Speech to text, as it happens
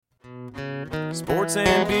sports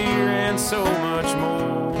and beer and so much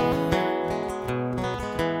more.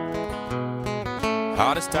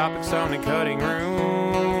 Hottest topics on the cutting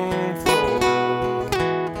room floor.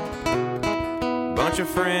 Bunch of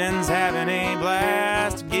friends having a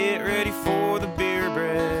blast. Get ready for the Beer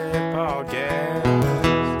Breath Podcast.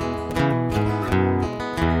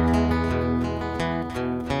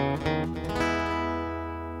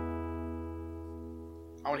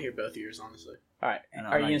 I want to hear both of yours, honestly. All right.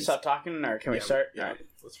 Are you going to stop talking, or can we start? Yeah, All right.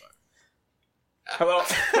 let's start. Hello.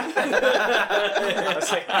 Let's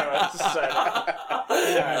say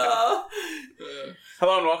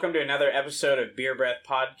hello and welcome to another episode of Beer Breath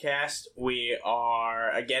Podcast. We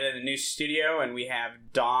are again in a new studio, and we have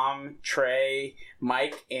Dom, Trey,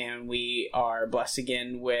 Mike, and we are blessed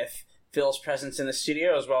again with Phil's presence in the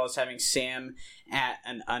studio, as well as having Sam at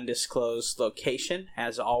an undisclosed location,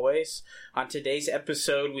 as always. On today's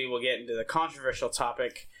episode, we will get into the controversial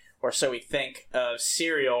topic, or so we think, of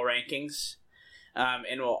cereal rankings.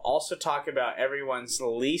 And we'll also talk about everyone's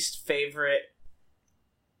least favorite,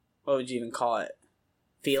 what would you even call it?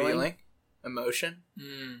 Feeling? Emotion?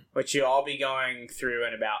 Which you'll all be going through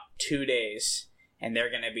in about 2 days. And they're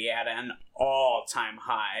going to be at an all-time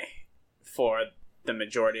high for the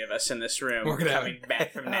majority of us in this room. We're gonna coming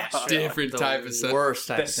back from Nashville. Different type of Sunday. Worst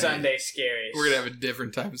type The of Sunday scaries. We're gonna have a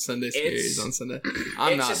different type of Sunday It's- scaries on Sunday.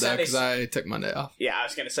 I'm not just though Sunday because I took Monday off. Yeah, I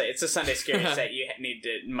was going to say, it's a Sunday scaries that you need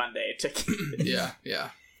to Monday to Yeah.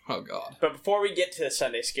 Oh god. But before we get to the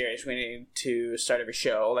Sunday scaries, we need to start every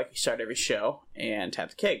show like we start every show and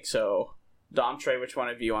tap the keg. So, Dom, Trey, which one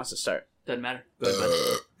of you wants to start? Doesn't matter. Go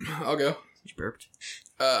ahead, bud. I'll go. You burped.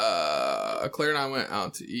 Claire and I went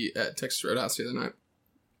out to eat at Texas Roadhouse the other night.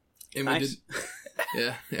 And Nice.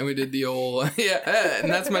 we did the old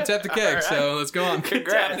and that's my tap the keg. All right. So let's go on.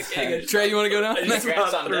 Congrats. Trey, you want to go now?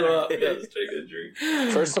 Congrats on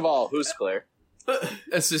dinner. First of all, who's Claire?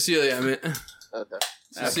 Cecilia, I mean. Okay.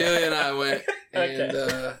 Cecilia and I went and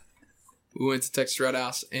Okay. we went to Texas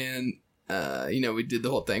Roadhouse and we did the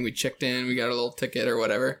whole thing. We checked in, we got a little ticket or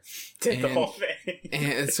whatever. Did the And- whole thing.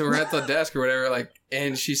 And so we're at the desk or whatever,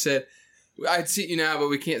 and she said, I'd seat you now, but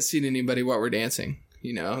we can't seat anybody while we're dancing.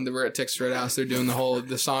 And we're at Texas Roadhouse. They're doing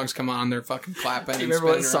the songs come on, they're fucking clapping. Do you and remember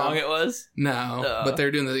what spinning song around. it was? No, but they're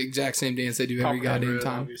doing the exact same dance they do every goddamn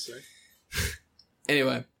time. Obviously.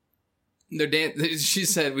 Anyway, she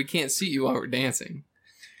said, we can't seat you while we're dancing.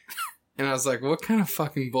 And I was like, what kind of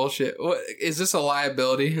fucking bullshit? What is this a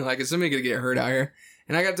liability? Like, is somebody going to get hurt out here?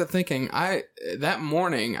 And I got to thinking, that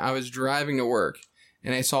morning I was driving to work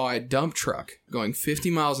and I saw a dump truck going 50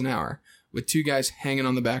 miles an hour with two guys hanging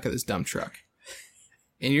on the back of this dump truck.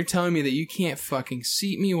 And you're telling me that you can't fucking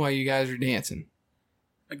seat me while you guys are dancing?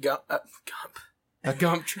 A dump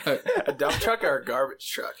truck. a dump truck or a garbage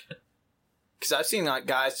truck? Because I've seen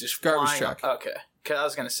guys just Garbage flying truck. Okay, because I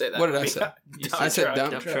was gonna say that. What did I say? I said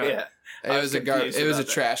dump truck. Yeah, It was a confused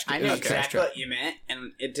trash. I It knew was a trash exactly truck. what you meant,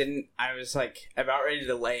 and it didn't. I was like about ready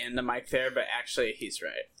to lay into Mike there, but actually, he's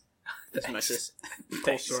right. As much as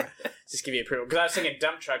thanks, just give you approval. Because I was thinking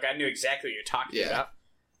dump truck, I knew exactly what you're talking about.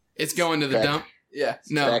 It's going to the dump. Yeah.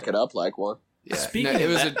 No. Back it up like one. Yeah. Speaking it of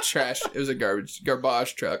was that- a trash. It was a garbage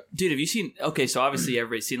truck. Dude, have you seen... Okay, so obviously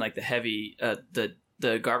everybody's seen like the heavy...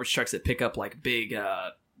 the garbage trucks that pick up like big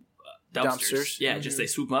dumpsters. Yeah, just they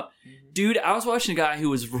swoop them up. Dude, I was watching a guy who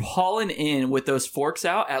was hauling in with those forks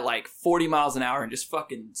out at like 40 miles an hour and just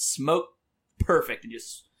fucking smoked perfect and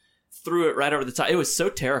just threw it right over the top. It was so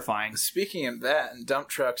terrifying. Speaking of that, and dump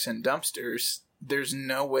trucks and dumpsters, there's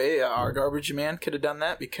no way our garbage man could have done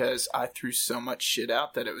that because I threw so much shit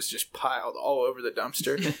out that it was just piled all over the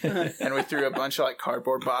dumpster. And we threw a bunch of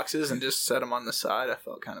cardboard boxes and just set them on the side. I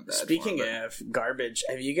felt kind of bad. Speaking for him, of garbage,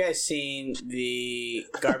 have you guys seen the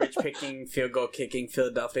garbage picking, field goal kicking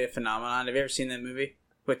Philadelphia phenomenon? Have you ever seen that movie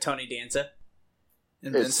with Tony Danza?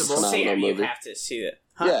 Invincible. It's See it, you movie. have to see it.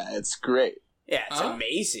 Huh? Yeah, it's great. Yeah, it's Huh?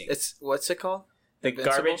 amazing. It's what's it called? The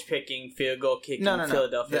Invincible? garbage picking, field goal kicking No.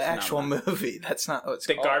 Philadelphia The actual phenomenon. movie. That's not what it's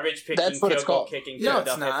The called. garbage picking, That's what it's field goal called. kicking No,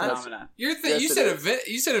 it's Philadelphia not. phenomenon. Yes, You it said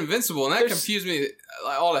you said Invincible, and that There's- confused me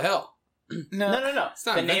all to hell. No. It's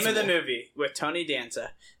not The name of the Invincible. movie with Tony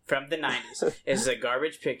Danza from the 90s is the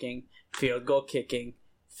garbage picking, field goal kicking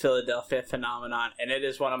Philadelphia phenomenon, and it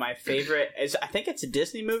is one of my favorite. I think it's a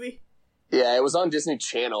Disney movie. Yeah, it was on Disney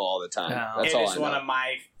Channel all the time. Oh. That's It all is I one know. of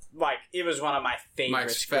my it was one of my favorites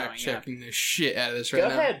Mike's growing fact up. checking the shit out of this right Go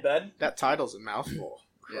now. ahead, bud. That title's a mouthful.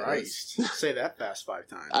 Yeah, Christ. Say that fast 5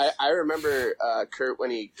 times. I remember Kurt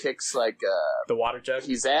when he kicks The water jug.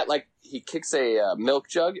 he's at he kicks a milk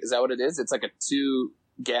jug. Is that what it is? It's like a 2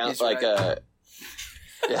 gallon He's like right.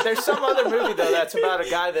 a. There's some other movie though that's about a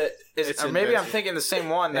guy that is, It's or maybe I'm Invincible. thinking the same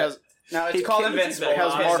one. That No, it's called Invincible. It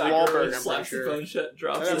has Mark Wahlberg, I'm Slaps pretty the sure. phone shut,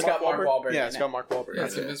 drops It's it. got Mark Wahlberg. Yeah, in it's it. got Mark Wahlberg.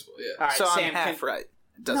 That's in it. invincible. Yeah. All right, So Sam, I'm half right.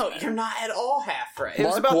 It doesn't No, matter. you're not at all half right. It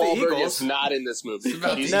was Mark about the Wahlberg Eagles. is not in this movie. It's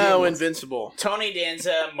about the He's- No, Invincible. Tony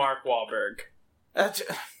Danza, Mark Wahlberg.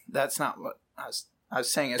 That's not what I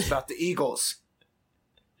was saying. It's about the Eagles.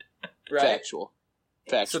 Right? Factual.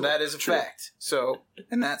 So that is a fact. So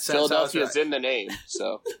in that sense, Philadelphia's I was in the name,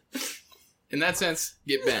 so. In that sense,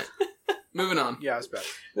 get bent. Moving on. Yeah, it's bad.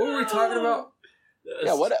 What were we talking about?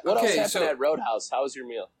 Yeah, what else Okay, happened so- at Roadhouse? How was your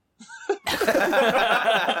meal?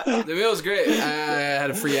 right. The meal was great. I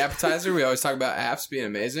had a free appetizer. We always talk about apps being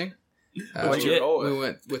amazing. What'd you get? roll We with?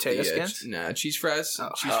 went with Potato the skins? cheese fries.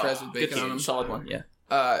 Oh. Cheese fries with Good bacon on game. them. Solid one, yeah.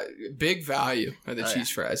 Big value of the Oh, cheese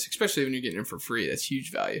fries, especially when you're getting them for free. That's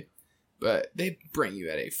huge value. But they bring you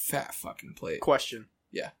at a fat fucking plate. Question.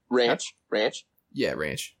 Ranch? Yeah,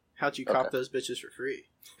 ranch. How'd you cop those bitches for free?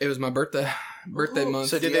 It was my birthday month.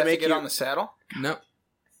 So did they they make make it you- on the saddle? Nope.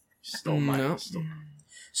 Stole mine. No.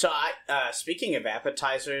 So speaking of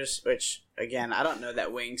appetizers, which again I don't know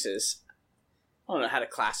that wings is, I don't know how to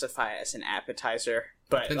classify it as an appetizer,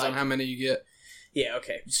 but Depends like, on how many you get. yeah,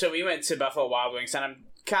 okay. So we went to Buffalo Wild Wings, and I'm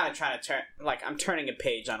kind of trying to I'm turning a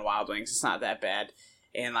page on Wild Wings. It's not that bad,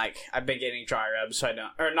 and like I've been getting dry rubs, so I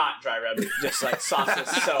don't, or not dry rubs, just like sauces,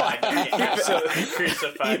 so I don't get absolutely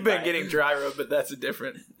crucified. You've been by it. getting dry rub, but that's a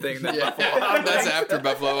different thing than Yeah. Buffalo Wild That's Wings. after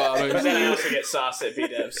Buffalo Wild But Wings. then I also get sauce at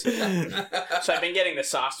B-Dubs. So I've been getting the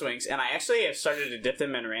sauced wings, and I actually have started to dip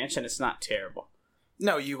them in ranch, and it's not terrible.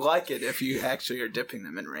 No, you like it if you actually are dipping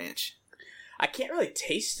them in ranch. I can't really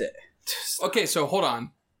taste it. Okay, so hold on.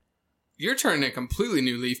 You're turning a completely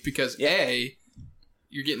new leaf because Yeah. A,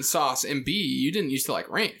 you're getting sauce, and B, you didn't used to like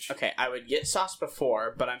ranch. Okay, I would get sauce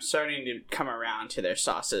before, but I'm starting to come around to their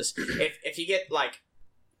sauces. If you get like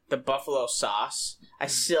the buffalo sauce, I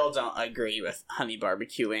still don't agree with honey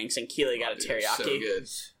barbecue wings, and Keely got a Dude, teriyaki. So good.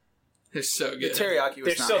 They're so The good. teriyaki was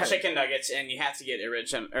There's not still heavy. chicken nuggets, and you have to get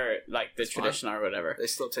original or like the That's fine. traditional or whatever. They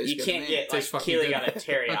still taste You good. can't to me. get Tastes like fucking Keely good. got a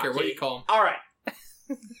teriyaki. I don't care what you call them. All right,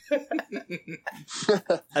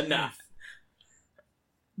 enough.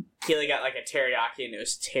 Keely got like a teriyaki, and it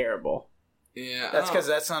was terrible. Yeah, That's because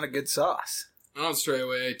that's not a good sauce. I don't stray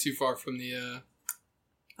away too far from the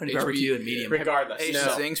Honey HB barbecue and medium. Regardless, Asian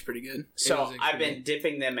so, Zing's pretty good. so Asian I've Zing's been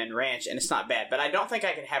dipping them in ranch, and it's not bad. But I don't think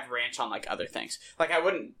I could have ranch on like other things. Like I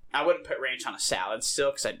wouldn't put ranch on a salad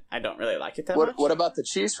still because I don't really like it that much. What about the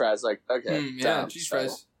cheese fries? Like, okay. yeah, Tom, cheese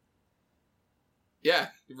fries. Yeah,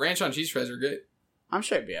 ranch on cheese fries are great. I'm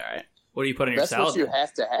sure it'd be all right. What do you put in your That's salad? what you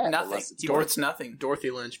have to have. Nothing. unless it's It's nothing.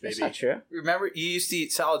 Dorothy Lynch, That's baby. not true. Remember, you used to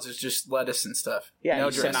eat salads as just lettuce and stuff. Yeah, no I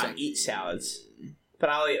used to dressing. not eat salads, but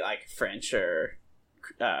I'll eat like French or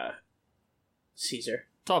Caesar.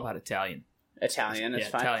 It's all about Italian. Italian is yeah,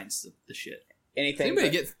 fine. Italian's the shit. Does Anything. anybody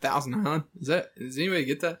but- get Thousand Island? Does anybody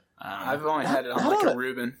get that? I don't know. I've only had it on I like don't a know.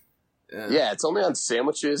 Reuben. Yeah, it's only on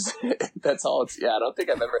sandwiches. That's all it's. Yeah, I don't think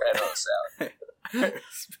I've ever had it on a salad.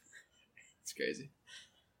 It's crazy.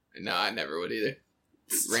 No, I never would either.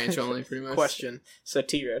 Ranch only, pretty much. Question. So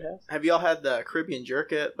T Roadhouse. Have y'all had the Caribbean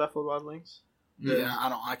jerk at Buffalo Wild Wings? Yeah, I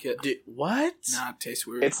don't like it. What? Nah, it tastes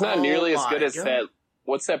weird. It's not nearly as my good as God. that.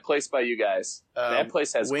 What's that place by you guys? That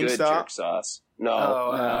place has good Wingstop? jerk sauce.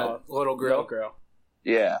 No. Little Grill Grill. Grill.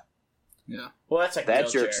 Yeah. Yeah, Well, that's like That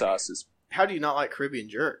grilled jerk sauce is. How do you not like Caribbean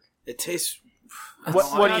jerk? it tastes.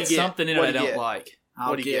 What do you get? Something in it What I do you don't get? like. I'll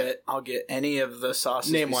What do you I'll get any of the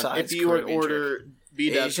sauces. Name one. besides If you would Caribbean jerk. order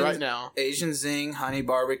B-dubs Asian- right now. Asian Zing, honey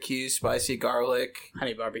barbecue, spicy garlic,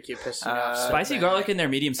 honey barbecue pisses me off. Spicy garlic and their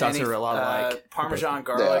medium sauce any- are a lot alike. Parmesan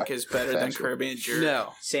garlic Yeah, is better than factual. Caribbean jerk.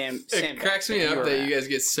 No. Sam It cracks me up you're that right. you guys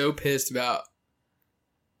get so pissed about.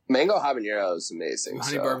 Mango habanero is amazing.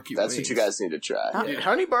 Honey so barbecue that's wings. what you guys need to try. Dude,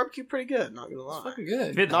 honey barbecue pretty good, not gonna lie. It's fucking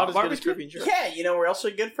good. Good Not as good as barbecue? Caribbean jerk. Yeah, you know where else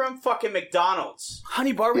are good from? Fucking McDonald's.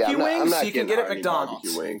 Honey barbecue I'm wings not you can getting get at honey McDonald's.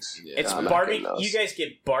 Barbecue wings. Yeah, It's I'm not barbecue. getting those. You guys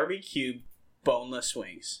get barbecue boneless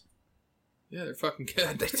wings. Yeah, they're fucking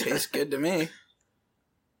good. They taste good to me.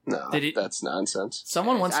 No, Did it- that's nonsense.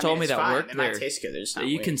 Someone once I mean, told me it's that fine. worked They might there taste good. They're just that not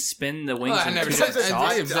you wings. can spin the wings Well, I and never put said that.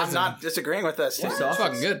 sauce. I'm not disagreeing with that. Steve. It's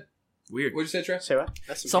fucking good. Weird. What'd you say, Trey? Say what?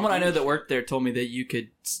 That's some Someone I know huge- that worked there told me that you could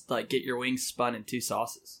like get your wings spun in 2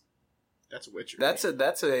 sauces. That's Witcher. That's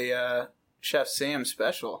a Chef Sam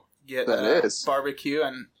special. Get That is. barbecue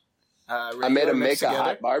and I made them make a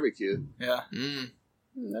hot barbecue Yeah,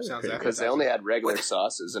 Sounds because they only had regular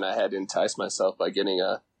sauces, and I had to entice myself by getting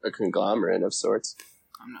a conglomerate of sorts.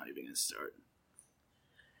 I'm not even gonna start.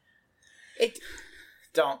 It,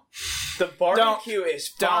 Don't. the barbecue is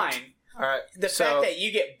Don't. fine. All right. The so, fact that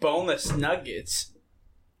you get boneless nuggets.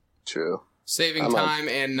 True. Saving I'm time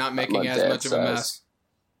and not making on as dad's much of a size. mess.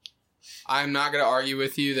 I'm not going to argue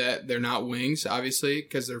with you that they're not wings, obviously,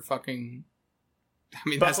 because they're fucking... I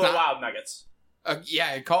mean, Buffalo that's not... Wild Nuggets.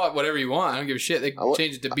 Yeah, call it whatever you want. I don't give a shit. They can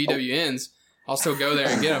change it to BWNs. I'll still go there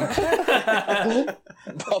and get them.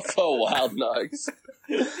 Buffalo Wild Nugs.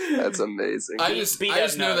 That's amazing. I just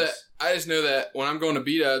know that when I'm going to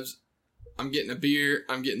B-Dubs, I'm getting a beer,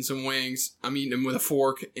 I'm getting some wings, I'm eating them with a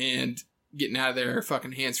fork, and getting out of there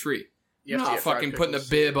fucking hands-free. I'm not fucking putting a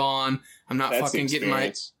bib on. I'm not fucking getting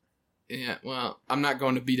my... Yeah, well, I'm not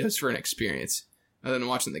going to B-Dubs for an experience other than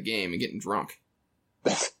watching the game and getting drunk.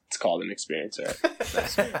 It's called an experience, right?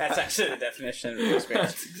 That's actually the definition of an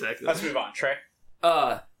experience. That's exactly. Let's move on, Trey.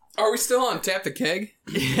 Are we still on Tap the Keg?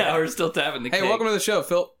 Yeah, we're still tapping the keg. Hey, welcome to the show,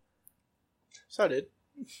 Phil. So I did.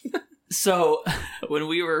 So, when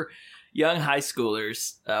we were young high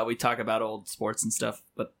schoolers, we talk about old sports and stuff,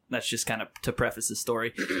 but that's just kind of to preface the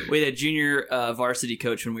story. We had a junior varsity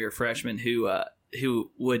coach when we were freshmen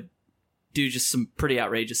who would do just some pretty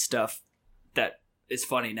outrageous stuff that is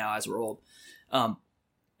funny now as we're old.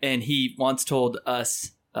 And he once told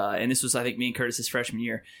us, and this was, I think, me and Curtis's freshman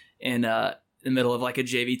year, in the middle of like a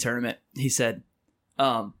JV tournament, he said,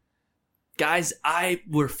 guys, I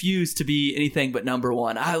refuse to be anything but number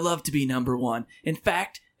one. I love to be number one. In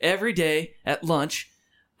fact, every day at lunch,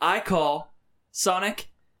 I call Sonic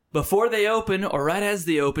before they open or right as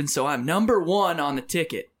they open, so I'm number one on the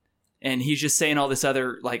ticket. And he's just saying all this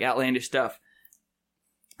other like outlandish stuff.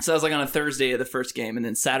 So I was like on a Thursday of the first game, and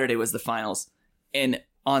then Saturday was the finals. And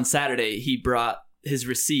on Saturday, he brought his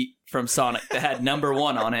receipt from Sonic that had number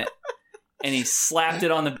one on it, and he slapped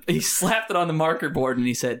it on the marker board, and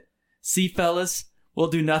he said, "See, fellas, we'll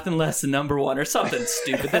do nothing less than number one," or something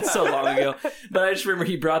stupid. That's so long ago, but I just remember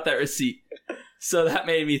he brought that receipt. So that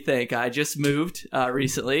made me think. I just moved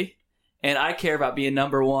recently, and I care about being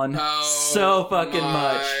number one so fucking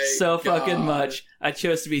much. I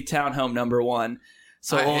chose to be townhome number one,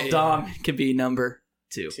 so old Dom can be number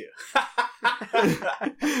two.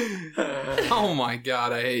 Oh my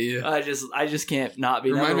god, I hate you. I just can't not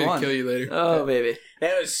be Remind number one. me to kill you later. Oh baby,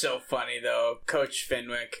 That was so funny though. Coach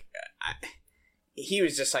Fenwick, he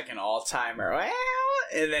was just like an all-timer. Well,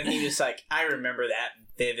 and then he was like, I remember that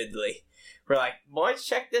vividly. We're like, boys,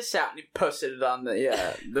 check this out. And he posted it on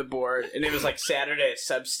the board. And it was like Saturday at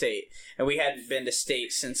Sub-State. And we hadn't been to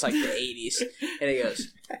state since like the 80s. And he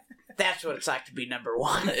goes, that's what it's like to be number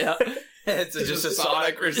one. yeah. It's just a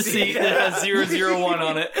Sonic See, receipt. it has 001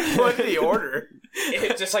 on it. What did he order?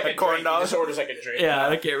 It's just like a corn drink. dog? He just orders like a drink. Yeah,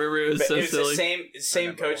 I can't remember. It was But so it was silly. the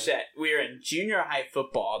same coach that we were in junior high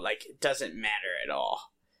football. Like, it doesn't matter at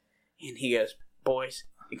all. And he goes, boys,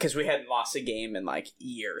 because we hadn't lost a game in like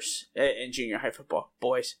years in junior high football.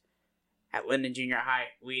 Boys, at Linden Junior High,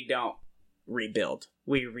 we don't rebuild.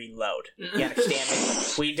 We reload. You understand me?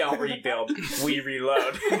 We don't rebuild. We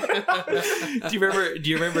reload. Do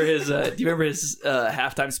you remember his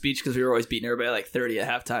halftime speech? Because we were always beating everybody like 30 at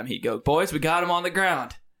halftime. He'd go, "Boys, we got them on the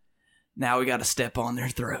ground. Now we got to step on their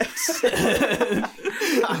throats."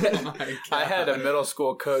 I had a middle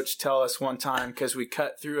school coach tell us one time, because we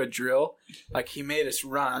cut through a drill, like he made us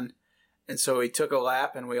run, and so he took a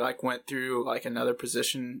lap and we like went through like another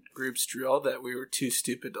position group's drill, that we were too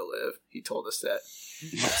stupid to live. He told us that.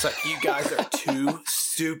 It's like, you guys are too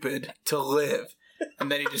stupid to live.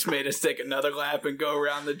 And then he just made us take another lap and go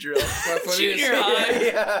around the drill. The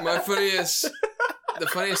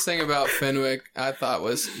funniest thing about Fenwick, I thought,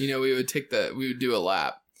 was, we would do a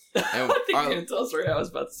lap. And I think you're going to tell us right now. I was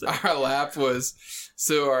about to say. Our lap was,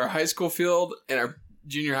 so our high school field and our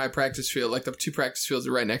junior high practice field, like the two practice fields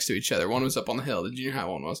are right next to each other. One was up on the hill, the junior high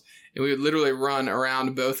one was. And we would literally run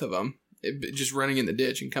around both of them, just running in the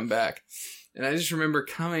ditch and come back. And I just remember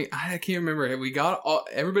I can't remember.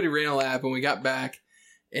 Everybody ran a lap and we got back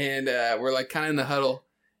and we're like kind of in the huddle.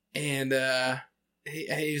 And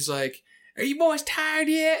he's like, "Are you boys tired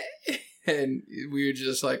yet?" And we were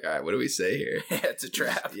just like, "All right, what do we say here?" Yeah, it's a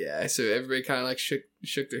trap. Yeah, so everybody kind of like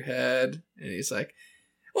shook their head. And he's like,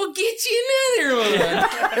 "We'll get you another one."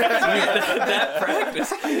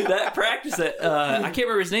 that practice that I can't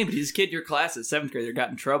remember his name, but he's a kid in your class at 7th grade that got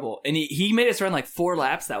in trouble, and he made us run like 4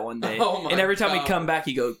 laps that one day. Oh my and every time God. we come back,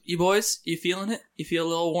 he go, "You boys, you feeling it? You feel a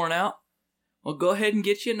little worn out? Well, go ahead and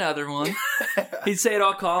get you another one." He'd say it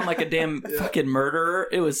all calm like a damn fucking murderer.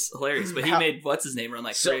 It was hilarious, but he made what's his name run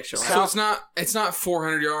like 3 extra laps. So it's not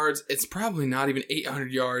 400 yards. It's probably not even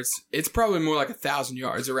 800 yards. It's probably more like 1,000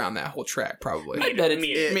 yards around that whole track, probably. I bet it's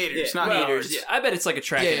Meters, not well, meters. yeah, I bet it's like a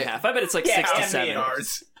track and a half. I bet it's like 6 to 7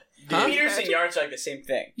 yards. Huh? Meters and yards are like the same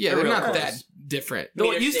thing. Yeah, they're real not close. that different. Well,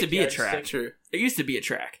 it Meter used to stick, be a yard track. stick. True. It used to be a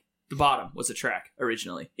track. the bottom was a track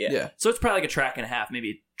originally. Yeah. So it's probably like a track and a half, maybe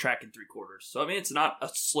a track and 3/4. So I mean, it's not a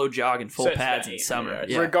slow jog in full So it's pads about in summer. 800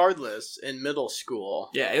 Yeah. Regardless, in middle school,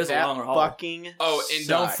 Yeah, it was a that longer haul. fucking Oh, and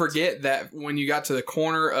don't sucked. forget that when you got to the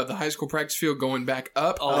corner of the high school practice field going back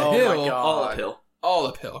up Oh the my hill, God. all uphill. all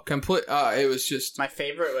uphill. Complete. It was just My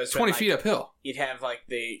favorite was 20 when, feet uphill. You'd have like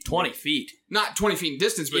the 20 feet. Not 20 feet in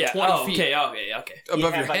distance, but Yeah. 20 Oh, feet okay. You'd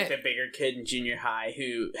above have your like head. the bigger kid in junior high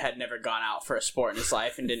who had never gone out for a sport in his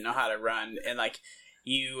life and didn't know how to run, and like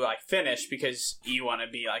you like finish because you want to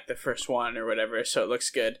be like the first one or whatever, so it looks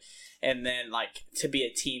good. And then like to be a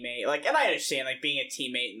teammate, like, and I understand like being a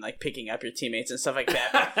teammate and like picking up your teammates and stuff like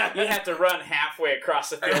that. But you have to run halfway across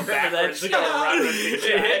the field backwards to go run with each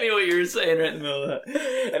It hit other. me what you were saying right in the middle of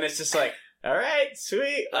that. And it's just like, all right,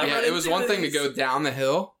 sweet. I'm Yeah, gonna it was do one thing to this. go down the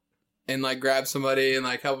hill and like grab somebody and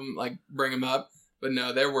like help them like bring them up, but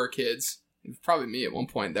no, there were kids, probably me at one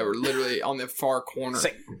point, that were literally on the far corner, It's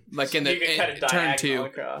like in the you could cut a turn diagonal 2,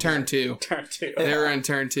 across. turn 2. Turn two. They were in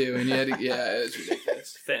turn 2, and you had to, yeah, it was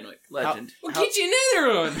ridiculous. Fenwick, legend. We'll get you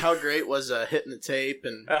another one. How great was hitting the tape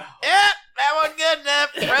and Oh. Yep, that wasn't good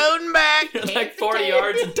enough. Roading back. Like 40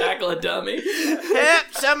 yards and tackle a dummy. Yep,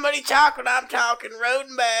 somebody talking, I'm talking.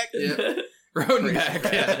 Roading back. Yeah. Road back.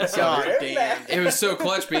 Yeah. God Road damn. back. It was so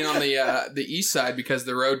clutch being on the east side because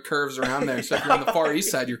the road curves around there. So if you're on the far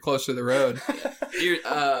east side, you're close to the road.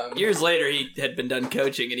 Years later, he had been done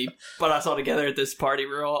coaching, and he put us all together at this party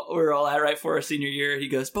we were all at right for our senior year. He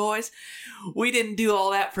goes, "Boys, we didn't do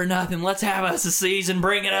all that for nothing. Let's have us a season,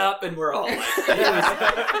 bring it up." And we're all like,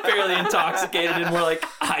 fairly intoxicated, and we're like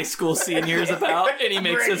high school seniors about. And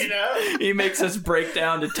he makes us break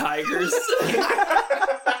down to Tigers.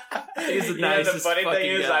 He's the You know, the nicest funny thing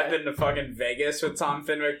fucking is, guy. I've been to fucking Vegas with Tom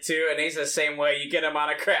Fenwick too, and he's the same way. You get him on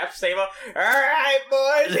a craps table. All right,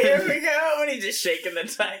 boys, here we go, and he's just shaking the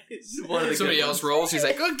dice. One of the Somebody good else ones. rolls. He's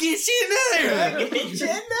like, "Go get you another one." Get you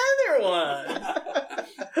another one.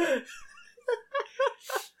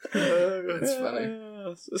 That's funny.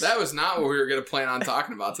 That was not what we were going to plan on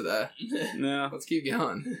talking about today. No. Let's keep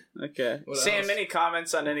going. Okay. What Sam, else? any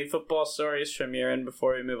comments on any football stories from your end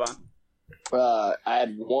before we move on? I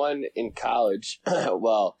had one in college.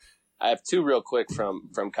 Well, I have two real quick from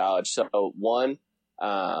college. So one,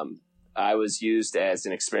 I was used as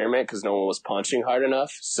an experiment because no one was punching hard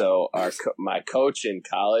enough. So my coach in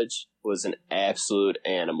college was an absolute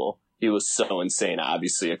animal. He was so insane.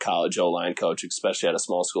 Obviously, a college O-line coach, especially at a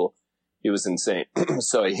small school, he was insane.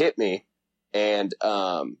 So he hit me and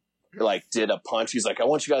like did a punch. He's like, "I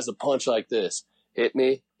want you guys to punch like this." Hit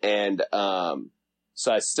me and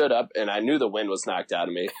so I stood up and I knew the wind was knocked out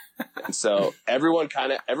of me. And so everyone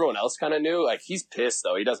else kind of knew, like, he's pissed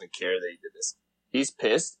though. He doesn't care that he did this. He's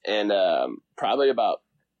pissed. And probably about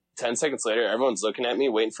 10 seconds later, everyone's looking at me,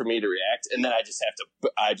 waiting for me to react. And then I just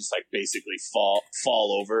like basically fall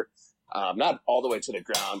over. Not all the way to the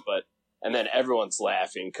ground, and then everyone's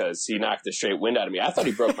laughing because he knocked the straight wind out of me. I thought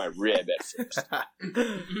he broke my rib at first.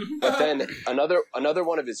 But then another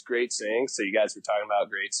one of his great sayings, so you guys were talking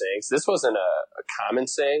about great sayings. This wasn't a common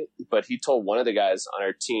saying, but he told one of the guys on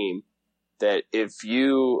our team that if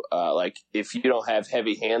you don't have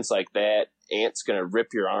heavy hands like that, Ant's going to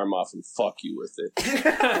rip your arm off and fuck you with it.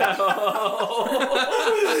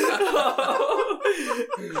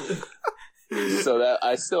 So that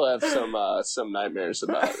I still have some nightmares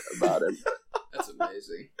about him. That's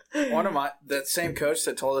amazing. That same coach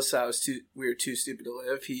that told us we were too stupid to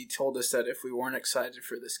live, he told us that if we weren't excited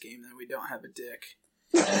for this game, then we don't have a dick.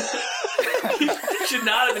 You should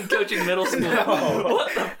not have been coaching middle school.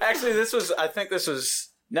 What the Actually, this was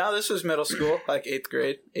middle school, like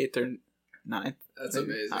 8th or 9th. That's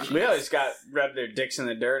amazing. We always got rub their dicks in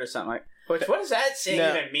the dirt or something like. What does that saying No,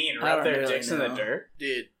 even mean? I Rub don't their really dicks in the know. dirt?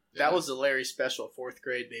 Dude, that was the Larry special, 4th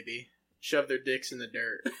grade, baby. Shove their dicks in the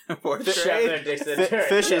dirt. Shove their dicks in the dirt.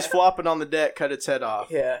 Fish is flopping on the deck, cut its head off.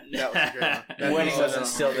 Yeah. That was a great one. That Winning was was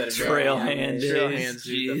instilled at a Trail very young hand, age. Trail Jeez, hands,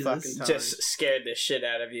 dude. The Jesus. fucking time. Just scared the shit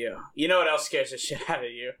out of you. You know what else scares the shit out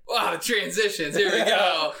of you? Wow, transitions. Here we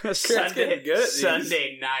go. Sunday, good, these.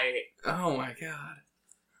 Sunday night. Oh my god.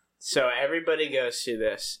 So everybody goes through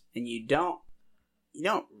this, and you don't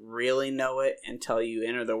really know it until you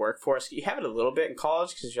enter the workforce. You have it a little bit in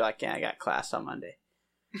college because you're like, yeah, I got class on Monday.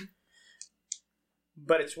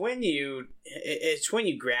 But it's when you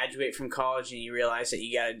graduate from college and you realize that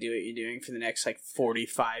you got to do what you're doing for the next like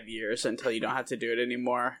 45 years until you don't have to do it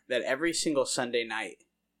anymore. That every single Sunday night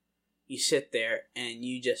you sit there and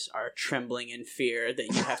you just are trembling in fear that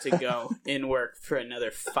you have to go and work for another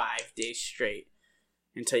 5 days straight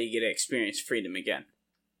until you get to experience freedom again.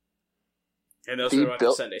 And those are what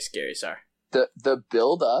the Sunday scaries are. The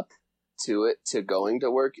build up to going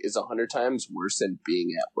to work is 100 times worse than being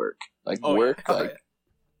at work. Like work,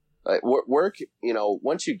 like work, you know,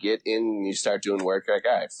 once you get in and you start doing work, like,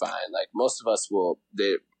 all right, fine. Like most of us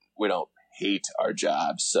we don't hate our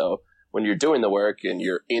jobs. So when you're doing the work and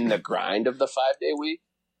you're in the grind of the 5-day week,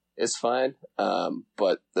 it's fine.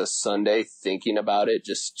 But the Sunday thinking about it,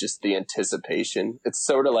 just the anticipation, it's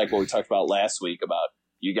sort of like what we talked about last week about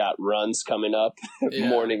you got runs coming up,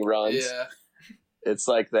 morning runs. Yeah. It's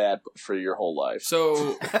like that for your whole life. So,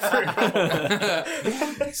 so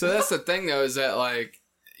that's the thing though, is that like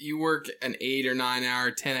you work an 8 or 9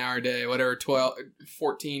 hour, 10 hour day, whatever, 12,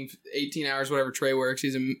 14, 18 hours, whatever Trey works.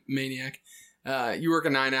 He's a maniac. You work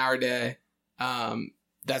a 9 hour day.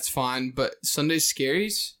 That's fine. But Sunday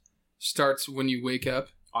Scaries starts when you wake up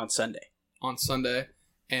on Sunday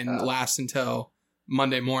and lasts until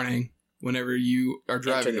Monday morning. Whenever you are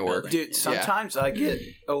driving to work. Dude, sometimes I get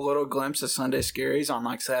a little glimpse of Sunday Scaries on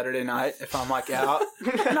like Saturday night if I'm like out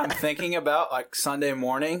and I'm thinking about like Sunday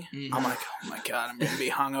morning. I'm like, oh my God, I'm going to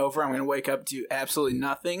be hungover. I'm going to wake up, do absolutely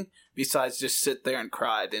nothing besides just sit there and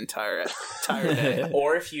cry the entire day.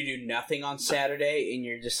 Or if you do nothing on Saturday and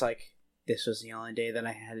you're just like, this was the only day that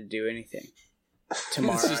I had to do anything.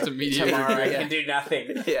 Tomorrow I can do nothing.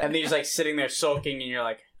 Yeah. And then you're just like sitting there sulking and you're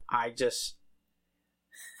like, I just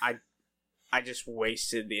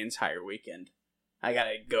wasted the entire weekend. I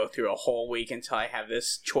gotta go through a whole week until I have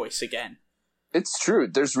this choice again. It's true.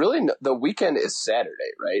 There's really the weekend is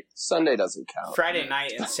Saturday, right? Sunday doesn't count. Friday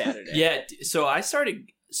night and Saturday. Yeah. So I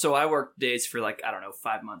worked days for like, I don't know,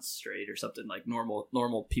 5 months straight or something, like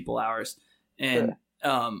normal people hours. And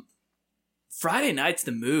Friday night's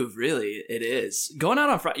the move, really. It is. Going out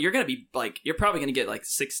on Friday, you're probably gonna get like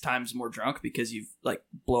 6 times more drunk because you've like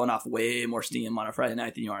blown off way more steam on a Friday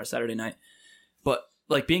night than you are on a Saturday night. But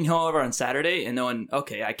like being hungover on Saturday and knowing,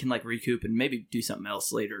 okay, I can like recoup and maybe do something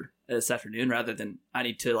else later this afternoon rather than I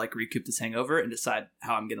need to like recoup this hangover and decide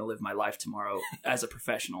how I'm going to live my life tomorrow as a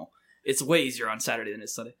professional. It's way easier on Saturday than it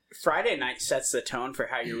is Sunday. Friday night sets the tone for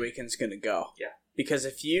how your weekend's going to go. Yeah. Because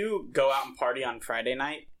if you go out and party on Friday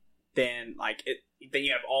night, then then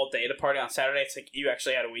you have all day to party on Saturday. It's like you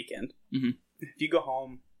actually had a weekend. Mm-hmm. If you go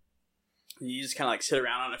home and you just kind of like sit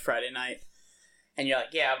around on a Friday night, and you're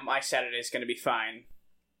like, yeah, my Saturday's going to be fine.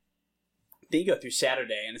 Then you go through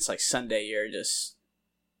Saturday, and it's like Sunday, you're just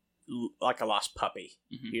like a lost puppy.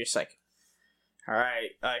 Mm-hmm. You're just like, all right,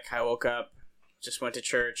 like I woke up, just went to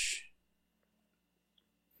church.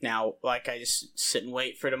 Now, like I just sit and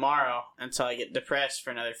wait for tomorrow until I get depressed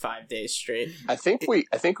for another 5 days straight. I think we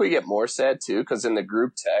get more sad too because in the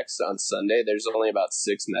group text on Sunday, there's only about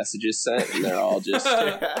 6 messages sent, and they're all just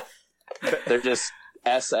they're just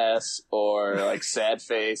SS or like sad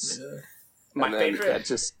face. My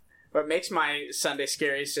favorite, what makes my Sunday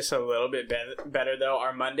Scaries just a little bit better though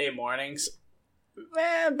are Monday mornings.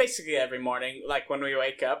 Basically every morning, like when we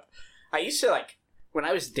wake up. I used to like when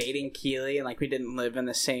I was dating Keely and like we didn't live in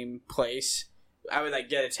the same place. I would like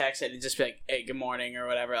get a text and it'd just be like, "Hey, good morning" or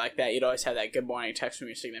whatever like that. You'd always have that good morning text from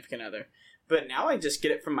your significant other. But now I just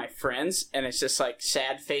get it from my friends, and it's just like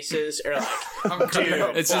sad faces or like,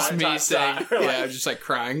 dude, it's just me saying, I'm just like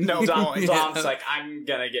crying. No, Dom's like, I'm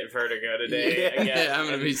gonna get vertigo today. Again. Yeah, I'm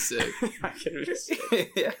gonna be sick. I'm gonna be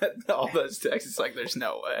sick. Yeah, all those texts, it's like, there's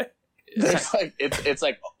no way. It's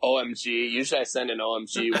like OMG. Usually I send an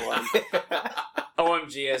OMG one.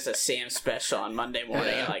 OMG is a Sam special on Monday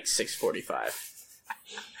morning at like 6:45.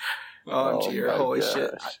 OMG or holy gosh.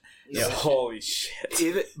 shit. Yeah, holy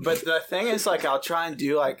shit. But the thing is, like, I'll try and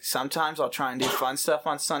do, like, sometimes I'll try and do fun stuff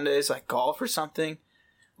on Sundays, like golf or something,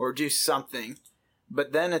 or do something.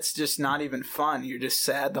 But then it's just not even fun. You're just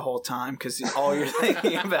sad the whole time because all you're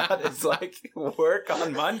thinking about is, like, work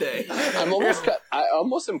on Monday. I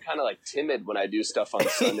almost am kind of, like, timid when I do stuff on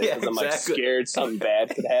Sunday because I'm, like, scared something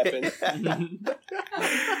bad could happen.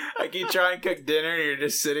 Like, you try and cook dinner and you're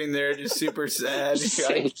just sitting there just super sad.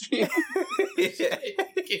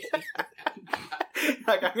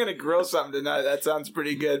 Like, I'm gonna grill something tonight. That sounds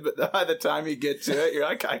pretty good. But by the time you get to it, you're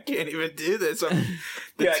like, I can't even do this.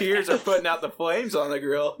 The tears are putting out the flames on the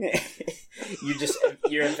grill.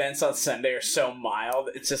 Your events on Sunday are so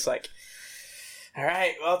mild. It's just like, all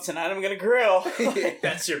right, well, tonight I'm gonna grill.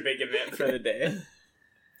 That's your big event for the day,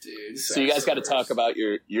 dude. So you guys got to talk about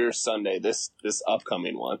your Sunday, this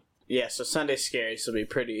upcoming one. Yeah. So Sunday Scaries will be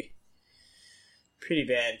pretty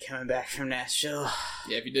bad coming back from Nashville.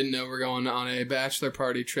 Yeah, if you didn't know, we're going on a bachelor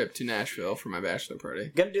party trip to Nashville for my bachelor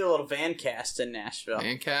party. Gonna do a little van cast in Nashville.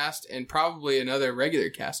 Van cast and probably another regular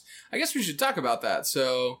cast. I guess we should talk about that.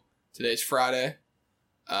 So today's Friday.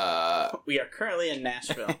 We are currently in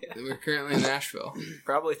Nashville. We're currently in Nashville.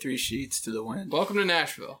 Probably 3 sheets to the wind. Welcome to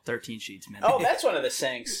Nashville. 13 sheets, man. Oh, that's one of the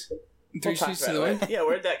sayings. 3 sheets to the wind? Yeah,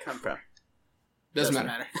 where'd that come from? Doesn't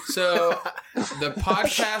matter. So, the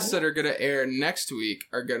podcasts that are going to air next week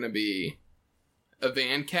are going to be a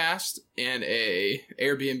van cast and a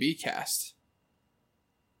Airbnb cast.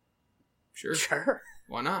 Sure.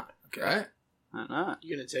 Why not? Okay. Right? Why not?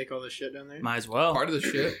 You gonna take all this shit down there? Might as well. Part of the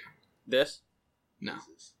shit. This? No.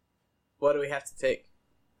 What do we have to take?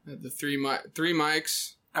 The three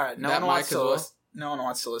mics. All right, no That one wants mic to as well? no one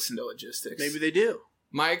wants to listen to logistics. Maybe they do.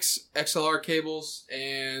 Mics, XLR cables,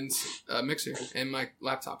 and a mixer, and my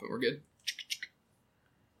laptop, and we're good.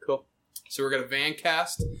 Cool. So we're going to van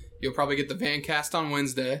cast. You'll probably get the van cast on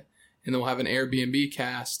Wednesday, and then we'll have an Airbnb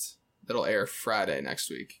cast that'll air Friday next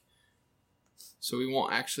week. So we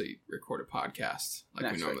won't actually record a podcast like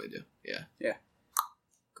Next we normally do. Yeah. Yeah.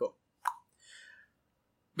 Cool.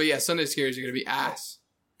 But yeah, Sunday Scaries are going to be ass.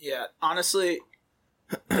 Yeah, honestly,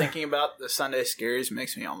 thinking about the Sunday Scaries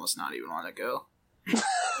makes me almost not even want to go.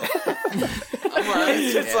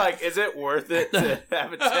 It's just like, is it worth it to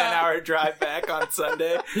have a 10-hour drive back on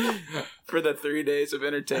Sunday for the 3 days of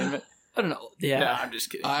entertainment? I don't know. Yeah. No, I'm just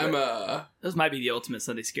kidding. Those might be the ultimate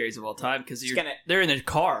Sunday Scaries of all time because gonna- they're in their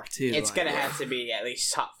car, too. It's like- going to have to be at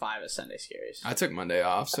least top 5 of Sunday Scaries. I took Monday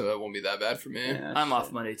off, so that won't be that bad for me. Yeah, I'm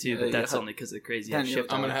off Monday, too, but Yeah, that's yeah. only because of the crazy Then ass you shit. have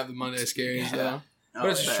to- I'm going to have the Monday Scaries, though. Oh,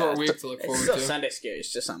 But it's a yeah. short week to look It's forward still to. Sunday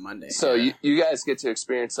Scaries, just on Monday. So you guys get to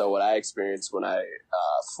experience what I experience when I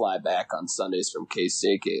fly back on Sundays from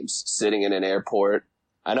K-State games. Sitting in an airport.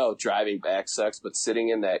 I know driving back sucks, but sitting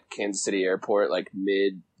in that Kansas City airport like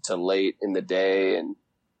mid to late in the day, and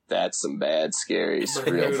that's some bad Scaries.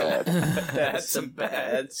 Real bad. That's some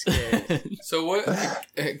bad Scaries. So what?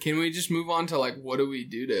 Can we just move on to like what do we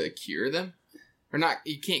do to cure them? Or not?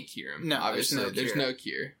 You can't cure them. No, obviously there's no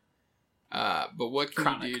cure. But what can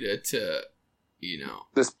Chronic. you do to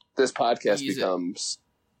This podcast Ease it. becomes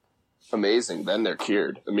amazing. Then they're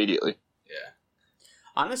cured immediately. yeah.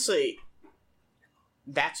 Honestly,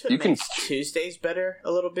 that's what You can- makes Tuesdays better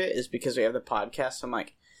a little bit, is because we have the podcast. I'm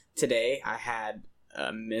like, today I had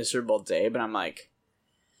a miserable day, but I'm like,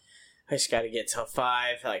 I just got to get till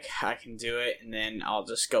 5. Like, I can do it, and then I'll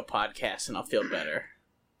just go podcast, and I'll feel better.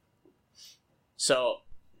 So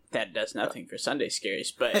that does nothing for Sunday Scaries,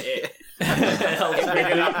 but it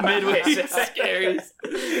Midweek Scaries.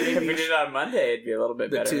 If we did it on Monday, it'd be a little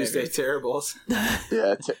bit The better. Tuesday maybe. terribles.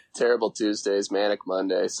 Yeah, terrible Tuesdays, manic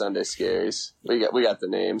Monday, Sunday Scaries. We got the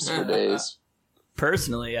names for days.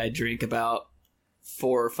 Personally, I drink about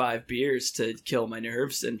 4 or 5 beers to kill my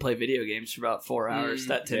nerves and play video games for about 4 hours.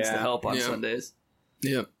 That tends to yeah. help on Yeah. Sundays.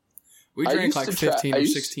 Yep. We I drank used like to try- 15 I or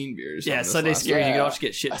used- 16 beers. Yeah, on this Sunday last Scaries, one. you can also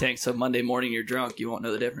get shit tanked, so Monday morning you're drunk, you won't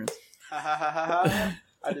know the difference. I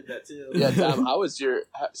did that too. Yeah, Dom, how was your...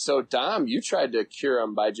 So, Dom, you tried to cure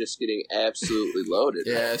them by just getting absolutely loaded.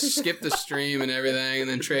 Yeah, skip the stream and everything, and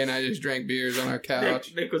then Trey and I just drank beers on our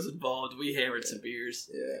couch. Nick was involved. We hammered some beers.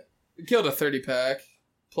 Yeah. We killed a 30-pack,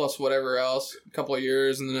 plus whatever else, a couple of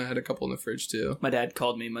years, and then I had a couple in the fridge, too. My dad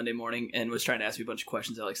called me Monday morning and was trying to ask me a bunch of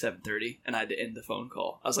questions at like 7:30, and I had to end the phone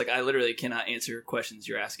call. I was like, I literally cannot answer questions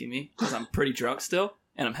you're asking me because I'm pretty drunk still,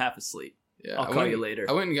 and I'm half asleep. Yeah, I'll call you later.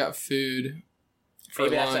 I went and got food for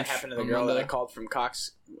Maybe lunch that's what happened to the on girl that I Monday. called from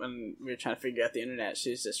Cox when we were trying to figure out the internet.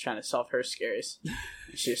 She was just trying to solve her scaries.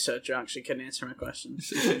 She was so drunk she couldn't answer my questions.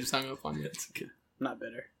 She just hung up on you. Not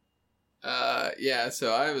bitter. Yeah,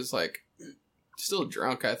 so I was like still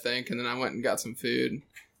drunk, I think, and then I went and got some food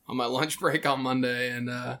on my lunch break on Monday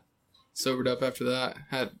and sobered up after that.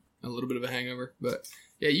 Had a little bit of a hangover, but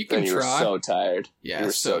yeah, you can And you were try. so tired. Yeah, You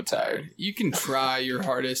were so so tired. You can try your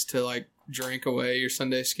hardest to like drink away your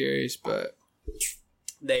Sunday scaries, but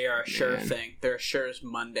They are a sure Man. thing. They're as sure as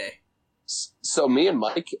Monday. So me and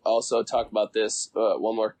Mike also talked about this.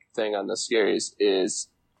 One more thing on the Scaries is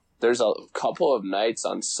there's a couple of nights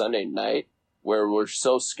on Sunday night where we're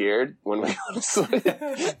so scared when we go to sleep.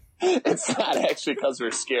 It's not actually because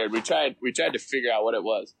we're scared. We tried to figure out what it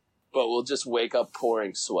was, but we'll just wake up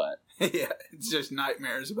pouring sweat. Yeah, it's just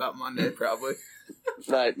nightmares about Monday, probably.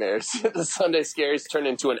 Nightmares. The Sunday Scaries turn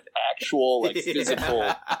into an actual physical.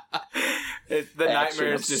 The Action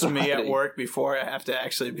nightmare is of just me at sweating. work before I have to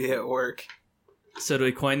actually be at work. So do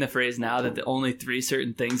we coin the phrase now that the only 3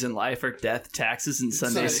 certain things in life are death, taxes, and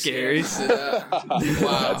Sunday scaries? Yeah.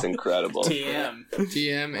 Wow. That's incredible. TM.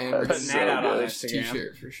 TM and That's Putting so that out on good. Instagram.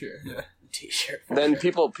 t-shirt for sure. T-shirt. Then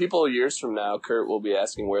people years from now, Kurt will be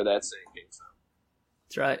asking where that saying came from.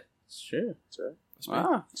 That's right. It's true. That's right.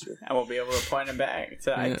 Wow. I won't be able to point them back to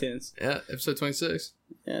Yeah. iTunes. Yeah, episode 26.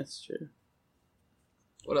 Yeah, it's true.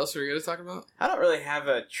 What else are we going to talk about? I don't really have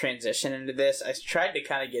a transition into this. I tried to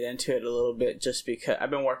kind of get into it a little bit just because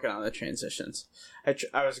I've been working on the transitions.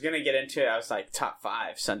 I was going to get into it. I was like, top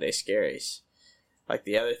 5 Sunday scaries. Like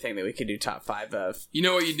the other thing that we could do top 5 of. You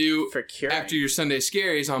know what you do for curing after your Sunday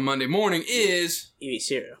scaries on Monday morning is... You eat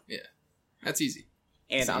cereal. Yeah. That's easy.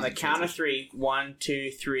 And on the count of 3, 1,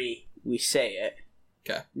 2, 3, we say it.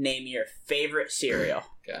 Okay. Name your favorite cereal.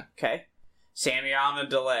 Okay. Okay? Sam, you're on the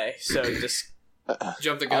delay, so just...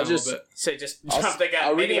 Jump the gun a little bit. So just jump the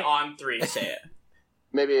gun. Maybe on 3, say it.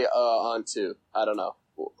 Maybe on 2. I don't know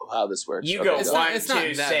how this works. You go It's 1, not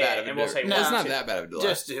 2, that say bad it, of a and we'll delay. say No, 1, it's not 2. that bad of a delay.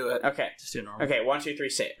 Just do it. Okay. Just do normal. Okay, 1, 2, 3,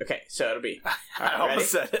 say it. Okay, so it'll be... I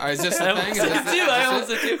almost said it. All right, is this the I thing? almost did too. I almost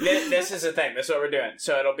did too. This is the thing. This is what we're doing.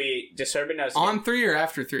 So it'll be just so everybody knows. On 3 or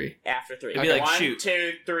after 3? After 3. It'd be like 1, shoot.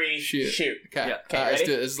 2, 3, shoot. Okay. Yeah. Okay, Let's ready?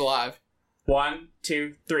 do it. This is live. 1,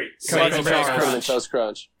 2, 3. Cinnamon Toast Crunch. Cinnamon Toast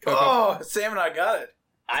Crunch. Oh, Sam and I got it.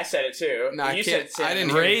 I said it too. No, I you can't- said I didn't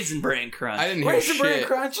cinnamon. hear- Raisin Bran Crunch. I didn't hear Raisin Bran shit.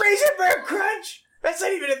 Crunch. Raisin Bran Crunch. That's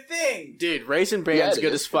not even a thing. Dude, Raisin Yeah, Bran's it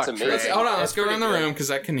good is. as fuck. It's Trey. amazing. Hold on, let's That's go around the pretty room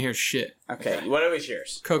because I couldn't hear shit. Okay, what was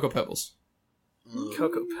yours? Cocoa Pebbles.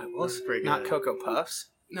 Cocoa Pebbles. That's pretty Not good. Cocoa Puffs.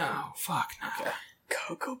 No, fuck no.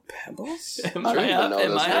 Cocoa Pebbles? Am I don't I even up? know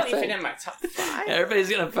Am those I Not up? things. even in my top 5. Everybody's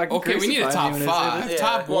gonna fucking Okay, we need a crucify top me when I say 5. this.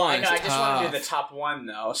 Top Well, 1 I know. I is just want to do tough. the top 1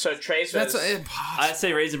 though. So Trace was. That's I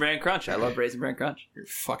say Raisin Bran Crunch. I love Raisin Bran Crunch. You're a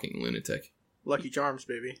fucking lunatic. Lucky Charms,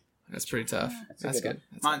 baby. That's pretty tough. That's a good good.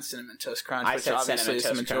 That's Mine's Cinnamon Toast Crunch, I which said obviously is the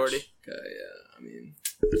Cinnamon Toast majority. okay, yeah. I mean,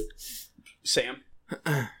 Sam.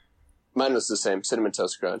 Mine was the same. Cinnamon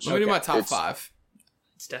Toast Crunch. let me do my top It's- 5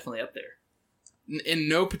 It's definitely up there. in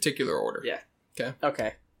no particular order. Yeah.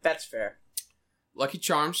 Okay, that's fair. Lucky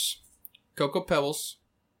Charms, Cocoa Pebbles,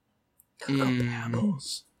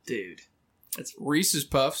 Dude. That's Reese's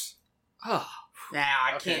Puffs. oh. Nah,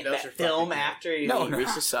 I Okay, can't. those That are film fucking after you. No, eat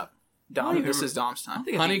Reese's up. Dom, this is Dom's time.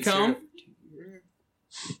 Honeycomb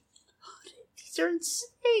These are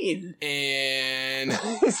insane. and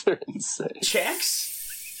These are insane.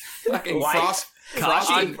 Checks. fucking White. frosted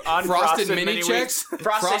Frosted mini Mini checks.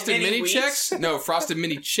 Frosted Mini Wheats. checks. No, frosted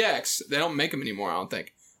mini checks. They don't make them anymore. I don't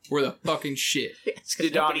think. We're the fucking shit. It's 'cause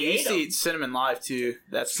Dude, Dom, nobody you ate used to 'em. eat Cinnamon Live too.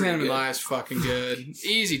 That's pretty Cinnamon good. Lie's fucking good.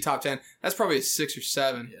 Easy top 10. That's probably a 6 or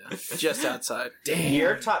 7. Yeah, just outside. Damn.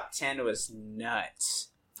 Your top 10 was nuts.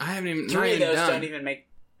 I haven't even. 3 not of even those done. don't even make.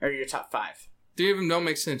 Or your top 5. 3 of them don't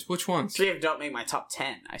make sense. Which ones? 3 of them don't make my top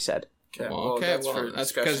 10. I said. Okay, Well, that's for that's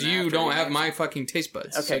discussion because you after don't we have answer. my fucking taste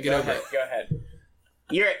buds. Okay, so get go over ahead. it. Go ahead.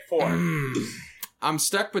 You're at 4. I'm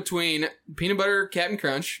stuck between peanut butter Captain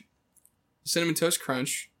Crunch, cinnamon toast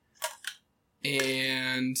crunch,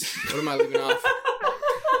 and what am I leaving off?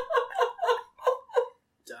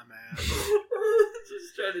 Dumbass.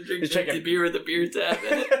 Just trying to drink Just check the it. beer with the beer tap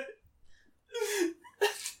in it.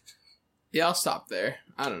 Yeah, I'll stop there.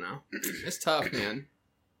 I don't know. It's tough, man.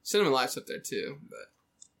 Cinnamon Life's up there too,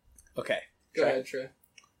 but Okay. go ahead, Trey.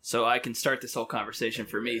 So I can start this whole conversation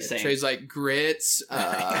for me saying Trey's like grits,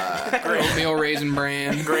 oatmeal raisin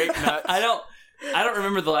bran. Grape nuts. I don't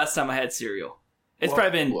remember the last time I had cereal. It's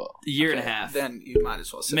probably been Whoa. a year and a half. Then you might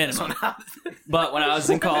as well sit this Minimum. one out. But when I was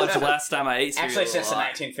in college, the last time I ate cereal, Actually, since a the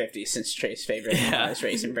lot. 1950s, since Trey's favorite Yeah. was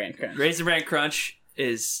Raisin Bran Crunch. Raisin Bran Crunch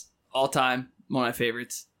is all time one of my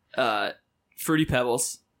favorites. Fruity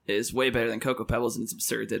Pebbles is way better than Cocoa Pebbles, and it's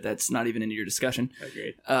absurd that that's not even in your discussion.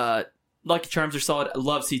 Agreed. Lucky Charms are solid. I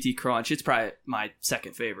love CT Crunch. It's probably my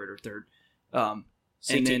second favorite or third.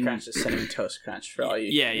 CT And then- Crunch is Cinnamon Toast Crunch for all you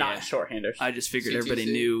Yeah, not yeah. shorthanders. I just figured CTC. everybody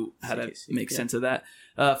knew how to CTC, make yeah. sense of that.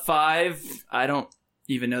 5, I don't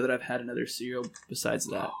even know that I've had another cereal besides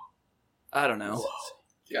that. I don't know.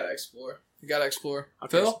 You gotta explore. You gotta explore.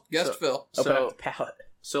 Okay, Phil, guest so- Phil. Open So- up the palate.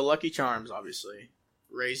 So Lucky Charms, obviously.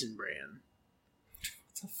 Raisin Bran.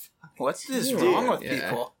 What's this Dude, wrong with yeah.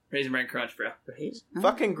 people? Raisin Bran Crunch, bro.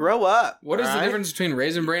 Fucking grow up. What is the alright? difference between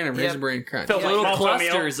raisin bran and raisin Yeah. bran crunch? Phil, Little Like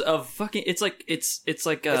clusters of fucking. It's like It's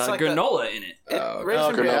like granola in it. Oh, Raisin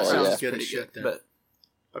okay. Bran Granola, sounds yeah. Good pretty as shit good, then. but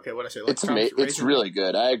Okay, what I say? Lucky It's Charms, it's Raisin really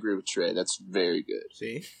good. I agree with Trey. That's very good.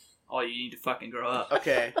 See? Oh, you need to fucking grow up.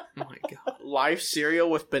 Okay. oh my god. Life cereal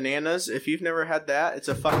with bananas. If you've never had that, it's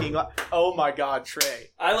a fucking. Oh my god,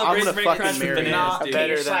 Trey. I love I'm Raisin gonna Bran fucking Crunch with marry bananas, Not dude. better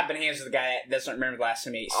You're than- slapping hands with the guy that doesn't remember the last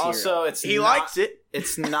time he ate cereal. also it's He not, likes it.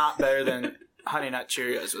 It's not better than Honey Nut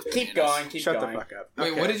Cheerios with keep bananas. going, keep Shut going. the fuck up.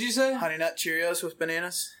 Wait, Okay. what did you say? Honey Nut Cheerios with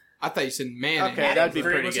bananas. I thought you said mayonnaise. Okay, that'd be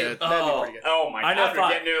Fruit pretty was good. it? That'd be Oh. pretty good. Oh my I know god, we're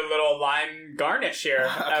 5. getting to a little lime garnish here.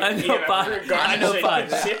 I know 5. I know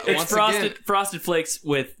 5. Once It's frosted flakes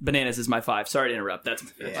with bananas is my 5. Sorry to interrupt. That's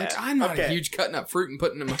my favorite. Like, I'm not a Okay. huge cutting up fruit and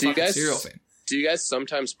putting it in my Do you fucking guys- cereal fan. Do you guys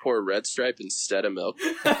sometimes pour Red Stripe instead of milk?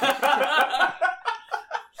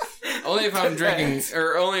 Only if I'm drinking,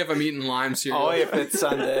 or only if I'm eating lime cereal. Only if it's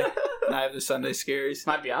Sunday. And I have the Sunday scaries.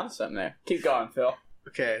 Might be on something there. Keep going, Phil.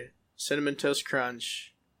 Okay, Cinnamon Toast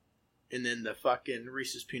Crunch, and then the fucking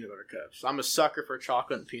Reese's Peanut Butter Cups. I'm a sucker for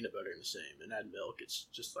chocolate and peanut butter in the same, and add milk. It's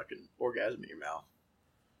just like an orgasm in your mouth.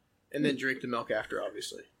 And then drink the milk after,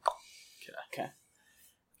 obviously.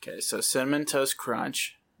 Okay, so Cinnamon Toast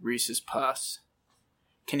Crunch, Reese's Puffs.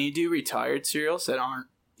 Can you do retired cereals that aren't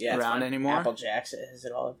around anymore? Apple Jacks has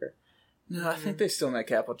it all over. No, I think they still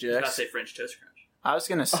make Apple I was about to Jacks. say French Toast Crunch. I was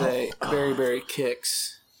gonna say Berry Berry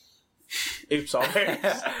Kicks. Oops, all berries.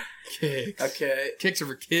 Kicks. Okay, Kicks are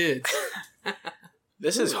for kids.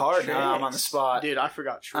 this is hard now. I'm on the spot. Dude, I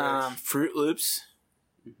forgot Trix. Fruit Loops.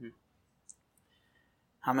 Mm-hmm.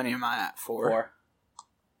 How many am I at? 4? 4.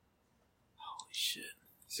 Holy shit!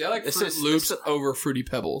 See, I like This Fruit is- Loops this- over Fruity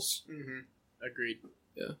Pebbles. Agreed.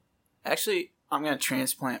 Actually, I'm gonna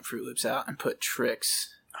transplant Fruit Loops out and put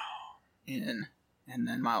Trix in, and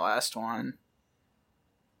then my last one.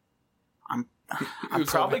 I'm Oops,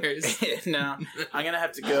 probably berries. no. I'm gonna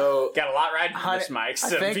have to go. Got a lot riding on Honey, this, Mike. I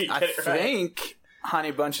So think get it right.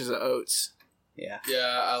 Honey Bunches of Oats. Yeah.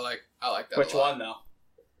 Yeah, I like that. Which a lot. one though?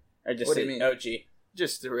 Or just What do you the mean? OG?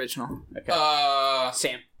 Just the original. Okay.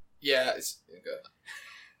 Sam. Yeah, it's good.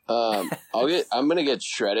 I'm gonna get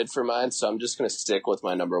shredded for mine, so I'm just gonna stick with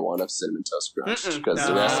my number one of Cinnamon Toast Crunch because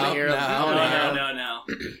the rest of No.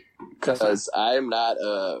 because I'm not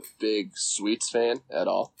a big sweets fan at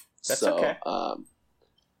all. That's so, okay.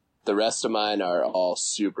 The rest of mine are all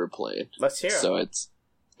super plain. Let's hear 'em. So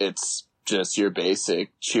it's just your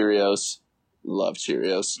basic Cheerios. Love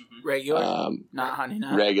Cheerios. Regular, not Honey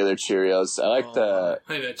Nut. Regular Cheerios. I like the.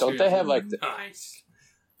 Honey Nut Don't Cheerios they have are like the? nice?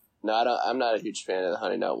 No, I'm not a huge fan of the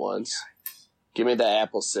Honey Nut ones. Give me the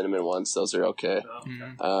apple cinnamon ones; those are okay.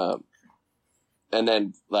 Mhm. And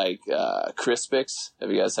then like Crispix.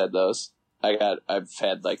 Have you guys had those? I've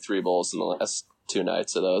had like 3 bowls in the last 2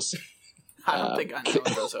 nights of those. I don't think I know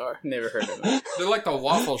what those are. Never heard of them. They're like the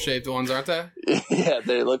waffle shaped ones, aren't they? Yeah,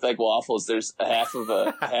 they look like waffles. There's half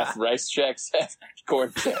rice checks, half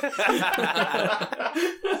corn checks.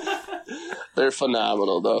 They're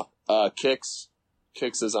phenomenal though. Kicks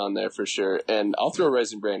is on there for sure, and I'll throw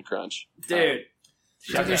Raisin Bran Crunch. Dude.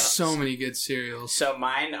 God, there's so many good cereals. So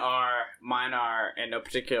mine are in no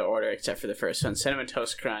particular order except for the first one: Cinnamon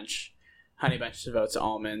Toast Crunch, Honey Bunches of Oats,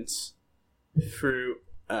 almonds, Fruit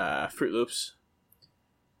Loops.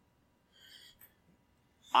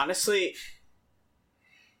 Honestly,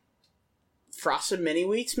 Frosted Mini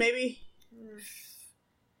Wheats maybe.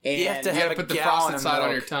 And You have to You have gotta a put the gallon frosted of side on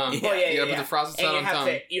milk. your tongue. Well, yeah, You gotta yeah, put the frosted and side you on have tongue.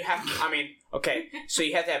 so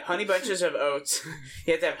you have to have Honey Bunches of Oats.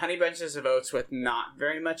 You have to have Honey Bunches of Oats with not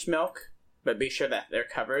very much milk, but be sure that they're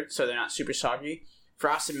covered so they're not super soggy.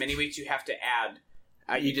 Frosted Mini Wheats, you have to add.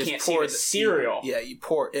 You just can't see pour the cereal. Yeah, you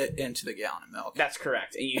pour it into the gallon of milk. That's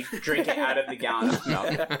correct, and you drink it out of the gallon of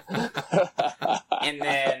milk. And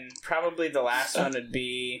then probably the last one would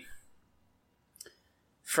be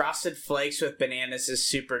Frosted Flakes with bananas is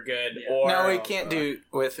super good. Yeah. Or No, we can't do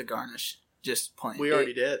with the garnish. Just plain. We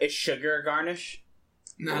already did. It's sugar garnish.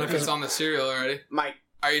 Not if it's on the cereal already. My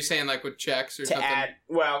Are you saying like with Chex or to something? add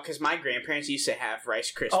because my grandparents used to have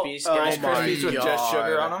Rice Krispies. Oh, Rice my Krispies with just God.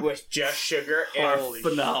 sugar on them. with just sugar and Holy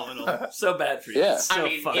Phenomenal. So bad for you. Yeah. So I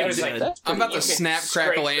mean, fucking it was good. like I'm about You to could snap, scrape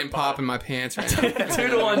crackle, the and bottom. pop in my pants right now.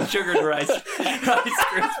 2-to-1 sugared rice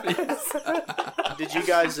Krispies. Did you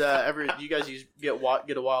guys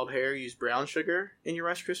get a wild hair? Use brown sugar in your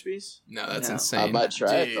Rice Krispies? No, that's No. insane. I might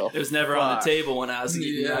try it Dude. though. It was never on the Fuck. table when I was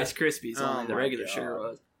eating Yeah. Rice Krispies. Oh Only the my regular God. sugar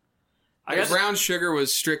was. I I guess brown sugar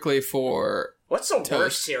was strictly for. What's the Toast.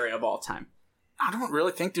 worst cereal of all time? I don't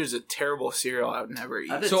really think there's a terrible cereal I would never eat.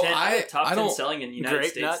 I So top I 10 don't- selling in the United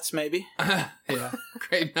Grape States. nuts, maybe. Yeah,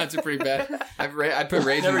 grape nuts are pretty bad. I'd put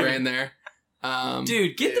Raisin Never Bran there.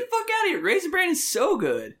 Dude, get the fuck out of here. Raisin Bran is so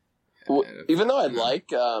good. Well, even though I like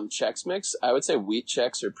Chex Mix, I would say wheat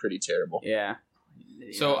Chex are pretty terrible. Yeah.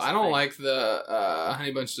 So I don't like the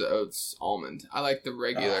Honey Bunches of Oats almond. I like the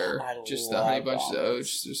regular, I just the love Honey Bunches of almonds.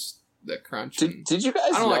 Oats, just the crunch. Did you guys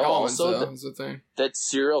I don't know like almonds also though. Is the thing. that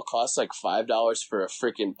cereal costs like $5 for a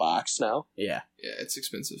freaking box now? Yeah. Yeah, it's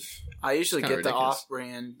expensive. I usually It's get kinda the ridiculous.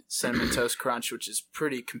 off-brand Cinnamon Toast Crunch, which is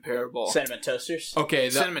pretty comparable. Cinnamon toasters. Okay,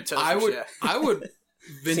 Cinnamon Toasters, I would yeah. I would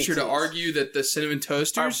venture to CTs. argue that the cinnamon Are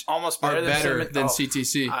toasters almost are better, better than oh,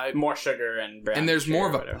 CTC, More sugar and brown. and there's sugar more or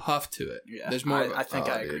of a whatever. puff to it. Yeah, There's more. Of a, I think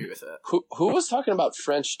I dude. agree with that. Who was talking about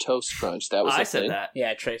French Toast Crunch? That was I a said thing? that.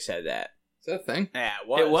 Yeah, Trey said that. Is that a thing? Yeah,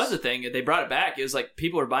 It was a thing. They brought it back. It was like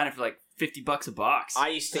people were buying it for like $50 a box. I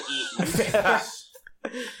used to eat.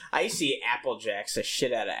 I used to eat Apple Jacks, the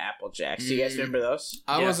shit out of Apple Jacks. Do you guys remember those?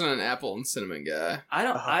 I wasn't an apple and cinnamon guy.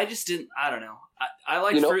 I just didn't. I don't know. I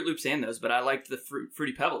like Fruit Loops and those, but I liked the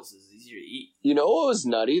Fruity Pebbles. It's easier to eat. You know what was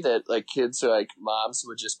nutty? That like kids or like moms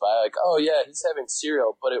would just buy like, oh yeah, he's having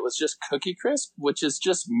cereal, but it was just Cookie Crisp, which is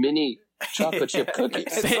just mini chocolate chip cookies.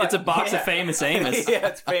 It's a box of Famous Amos. Yeah,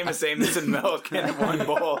 it's Famous Amos and milk in one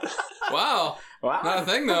bowl. Wow. Wow. Not a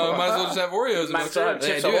thing though. Might as well just have Oreos. Might as well have They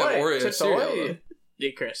Chips do have Ahoy. Oreo Chips cereal. Ahoy. though.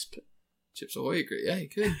 Get crisp. Chips Ahoy, great. Yeah, you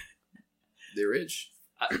could. They're rich.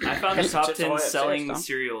 I found the top Chips 10 Ahoy at selling first, huh?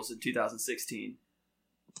 cereals in 2016.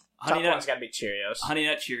 Top one's got to be Cheerios. Honey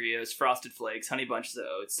Nut Cheerios, Frosted Flakes, Honey Bunches of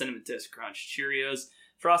Oats, Cinnamon Toast Crunch, Cheerios,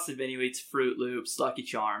 Frosted Mini Wheats, Fruit Loops, Lucky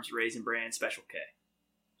Charms, Raisin Bran, Special K.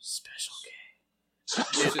 Special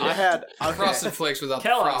K. I had Frosted Flakes without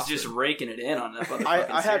Kellogg's the just raking it in on that fucking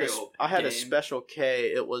I had cereal I had a game. Special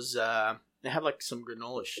K. It was it had like some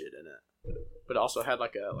granola shit in it, but it also had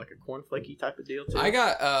like a cornflakey type of deal too. I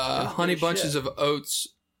got Honey Shit. Bunches of Oats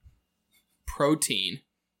protein,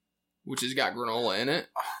 which has got granola in it.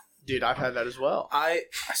 Dude, I've had that as well. I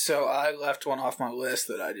left one off my list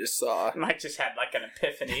that I just saw. Mike just had like an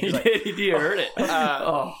epiphany. He He's like, did. You heard it.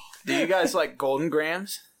 Do you guys like Golden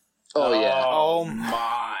Grams? Oh yeah, Oh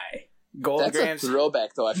my. Golden that's Grams. a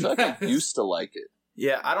throwback though. I feel like I used to like it.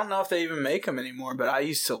 Yeah, I don't know if they even make them anymore, but I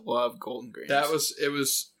used to love Golden Grams. It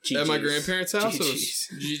was at my GG's. grandparents' house. GG's.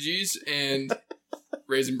 It was GG's and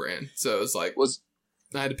Raisin Bran. So it was like Was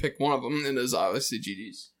I had to pick one of them, and it was obviously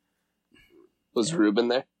GG's. was Ruben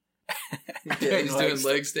there? Yeah, he's doing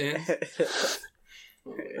leg stands.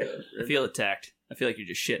 I feel attacked. I feel like you're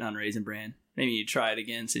just shitting on Raisin Bran. Maybe you try it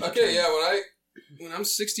again. Since you Okay, tried. yeah. When I'm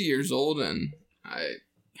 60 years old and I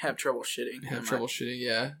have trouble shitting. have trouble shitting,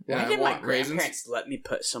 yeah. Why I did my want raisins. grandparents let me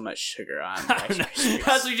put so much sugar on I don't know. Rice Krispies?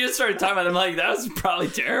 As we just started talking about it, I'm like, that was probably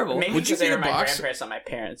terrible. Maybe Would you because they get were a my box? grandparents, not my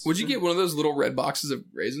parents. Would you get one of those little red boxes of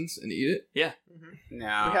raisins and eat it? No, We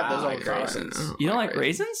have those I all like the time. raisins. You don't like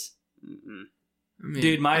raisins? Mm-mm. I mean,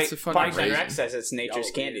 Dude, my it's a fucking Parks and raisin. Rec says it's nature's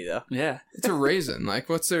Oh, candy, though. Yeah. It's a raisin. Like,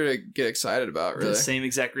 what's there to get excited about, really? The same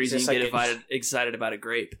exact reason you just get like excited about a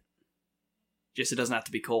grape. Just it doesn't have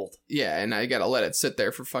to be cold. Yeah, and I gotta let it sit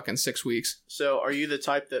there for fucking 6 weeks. So, are you the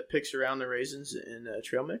type that picks around the raisins in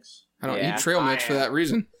trail mix? I don't Yeah, eat trail mix I for am. that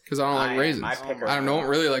reason because I don't like raisins. I pick I don't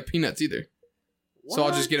really like peanuts either. So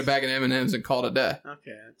I'll just get a bag of M&Ms and call it a day.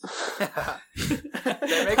 Okay.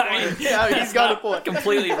 They make I one. mean, Yeah, he's that's got not a point.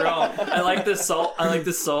 Completely wrong. I like the salt. I like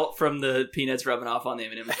the salt from the peanuts rubbing off on the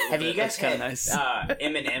M&Ms. Have you guys kind had of nice?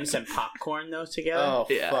 M&M's and popcorn, though, together? Oh,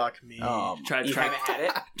 Yeah. fuck me. Try you haven't had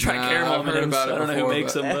it? Try Nah, caramel I've heard M&Ms. about it I don't know before, who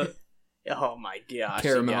makes but- them, but Oh, my gosh.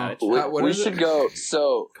 Caramel. You gotta We, What we is it? should go.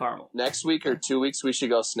 So caramel. next week or 2 weeks, we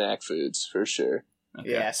should go snack foods for sure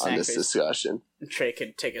Okay. Yeah, on snack this foods. discussion. Trey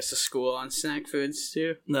could take us to school on snack foods,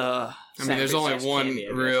 too. I mean, Snack there's foods only has one candy, I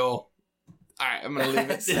guess. real. All right, I'm gonna leave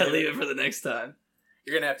it. Yeah, leave it for the next time.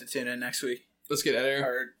 You're gonna have to tune in next week. Let's get out of here.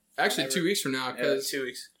 Or Actually, whatever. 2 weeks from now, yeah, because 2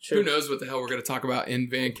 weeks. who knows what the hell we're gonna talk about in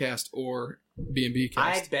Vancast or B&B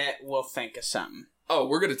I cast. bet we'll think of something. Oh,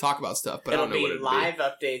 we're gonna talk about stuff, but It'll I don't know be what it'll live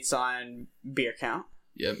updates on beer count,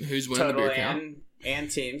 be. Yep, who's winning the total beer count? and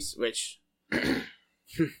teams, which...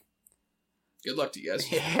 Good luck to you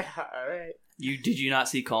guys. Yeah, all right. Did you not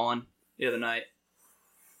see Colin the other night?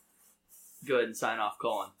 Go ahead and sign off,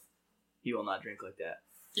 Colin. He will not drink like that.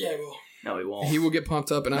 Yeah, well, No, he won't. he will get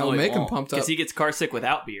pumped up, and I No, will he make him won't, pumped up. because he gets car sick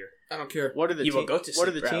without beer. I don't care. What are the You will go to What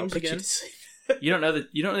are sleep, the bro. teams Put you again? to sleep. You don't know the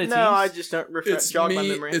teams? No, I just don't jog my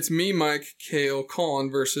memory. It's me, Mike, Kale, Colin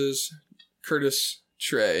versus Curtis,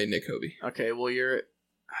 Trey, Nick Hobie. Okay, well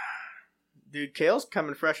dude, Kale's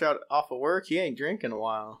coming fresh out off of work. He ain't drinking in a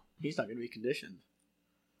while. He's not going to be conditioned.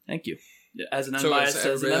 Thank you. As an So unbiased, is as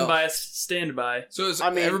an everybody else. unbiased standby. So it's I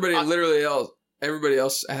mean, everybody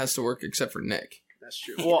else has to work except for Nick. That's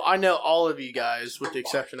true. Well, I know all of you guys, with the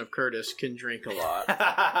exception of Curtis, can drink a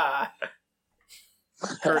lot.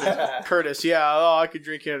 Curtis, yeah, I could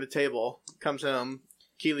drink here at the table. Comes home,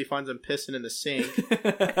 Keely finds him pissing in the sink.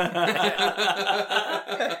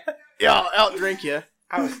 Yeah, I'll out drink you.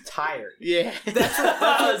 I was tired. Yeah,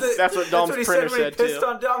 That's what Dom's what he printer said when he said pissed too.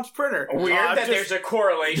 on Dom's printer. Weird I'm that just- there's a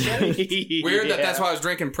correlation. Weird that Yeah. that's why I was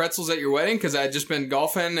drinking pretzels at your wedding, because I had just been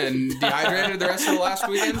golfing and dehydrated the rest of the last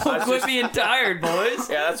weekend. Quit being tired, boys.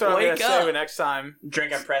 Yeah, that's what I'm Wake gonna say up. when next time.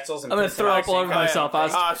 Drinking pretzels and I'm gonna pissing throw on up all over sink. myself. I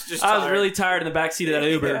was just I was tired. really tired in the backseat of that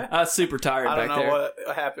Uber. Yeah. I was super tired I back don't know there.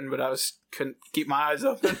 what happened, but I couldn't keep my eyes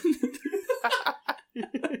open.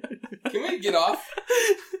 Can we get off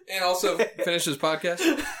and also finish this podcast?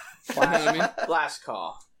 You know what I mean? Last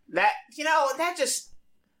call. That just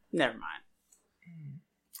never mind.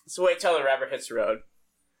 Let's wait till the rubber hits the road.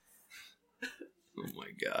 Oh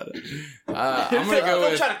my god. I'm gonna go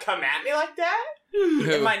Phil with trying to come at me like that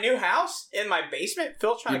who? in my new house, in my basement.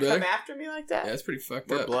 Phil trying to come after me like that. Yeah, that's pretty fucked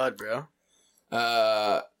We're up. blood, bro.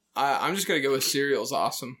 I'm just gonna go with cereal's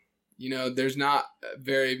awesome. You know, there's not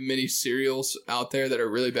very many cereals out there that are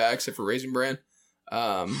really bad except for Raisin Bran.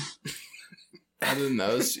 Other than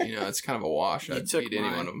those, you know, it's kind of a wash. I'd eat any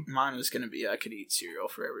one of them. Mine was going to be I could eat cereal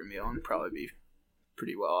for every meal and probably be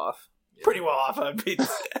pretty well off. Yeah. Pretty well off. I'd be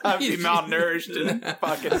malnourished and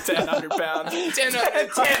fucking 1,000 pounds. 1,000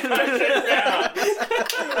 pounds.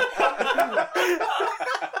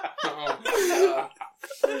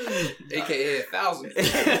 AKA 1,000.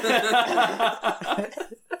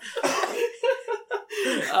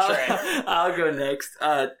 I'll go next.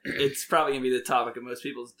 It's probably gonna be the topic of most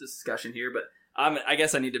people's discussion here, but I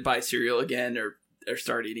guess I need to buy cereal again or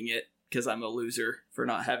start eating it because I'm a loser for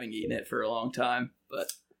not having eaten it for a long time.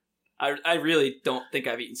 But I really don't think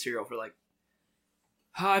I've eaten cereal for like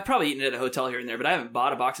I've probably eaten it at a hotel here and there, but I haven't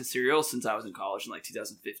bought a box of cereal since I was in college in like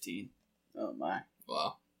 2015. Oh my!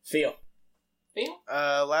 Wow. Phil.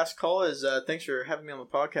 Last call is thanks for having me on the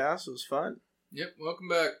podcast. It was fun. Yep. Welcome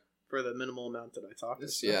back. For the minimal amount that I talked.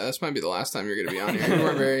 This might be the last time you're going to be on here. You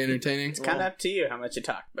were very entertaining. It's kind of up to you how much you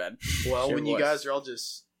talk, bud. Well, when you guys are all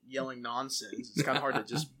just yelling nonsense, it's kind of hard to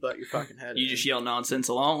just butt your fucking head. You just yell nonsense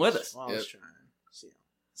along with us. Well, I was trying.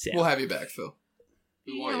 See we'll have you back, Phil.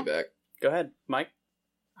 We want you back. Go ahead, Mike.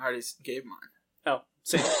 I already gave mine. Oh,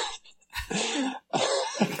 same.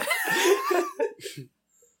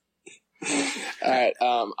 All right,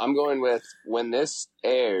 I'm going with when this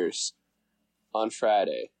airs on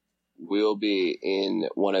Friday. We'll be in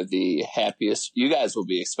one of the happiest. You guys will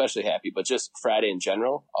be especially happy, but just Friday in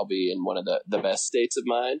general, I'll be in one of the best states of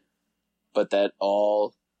mind. But that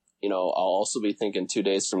all, I'll also be thinking 2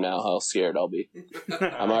 days from now how scared I'll be.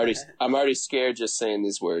 I'm already scared just saying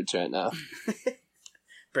these words right now.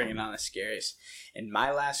 Bringing on the scaries. And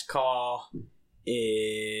my last call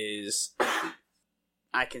is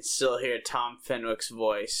I can still hear Tom Fenwick's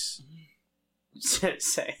voice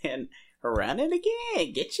saying, "Run it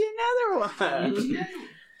again. Get you another one."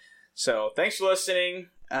 So thanks for listening.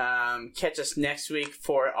 Catch us next week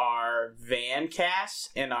for our Van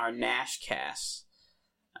cast and our Nash cast.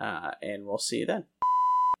 And we'll see you then.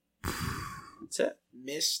 That's it.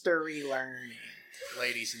 Mystery learning,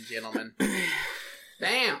 ladies and gentlemen.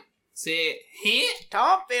 Damn. Say hit.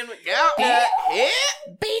 Tom Fenwick got that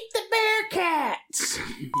hit. Beat the Bearcats.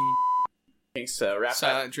 Thanks. Wrap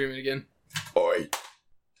Silent up. Treatment again. Oi.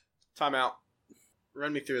 Time out.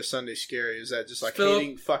 Run me through a Sunday Scary. Is that just like Phil,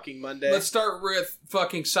 hating fucking Monday? Let's start with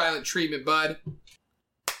fucking Silent Treatment, bud.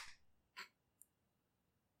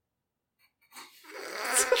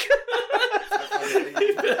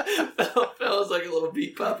 Phil was like a little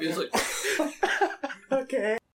beat puppy. He was like, Okay.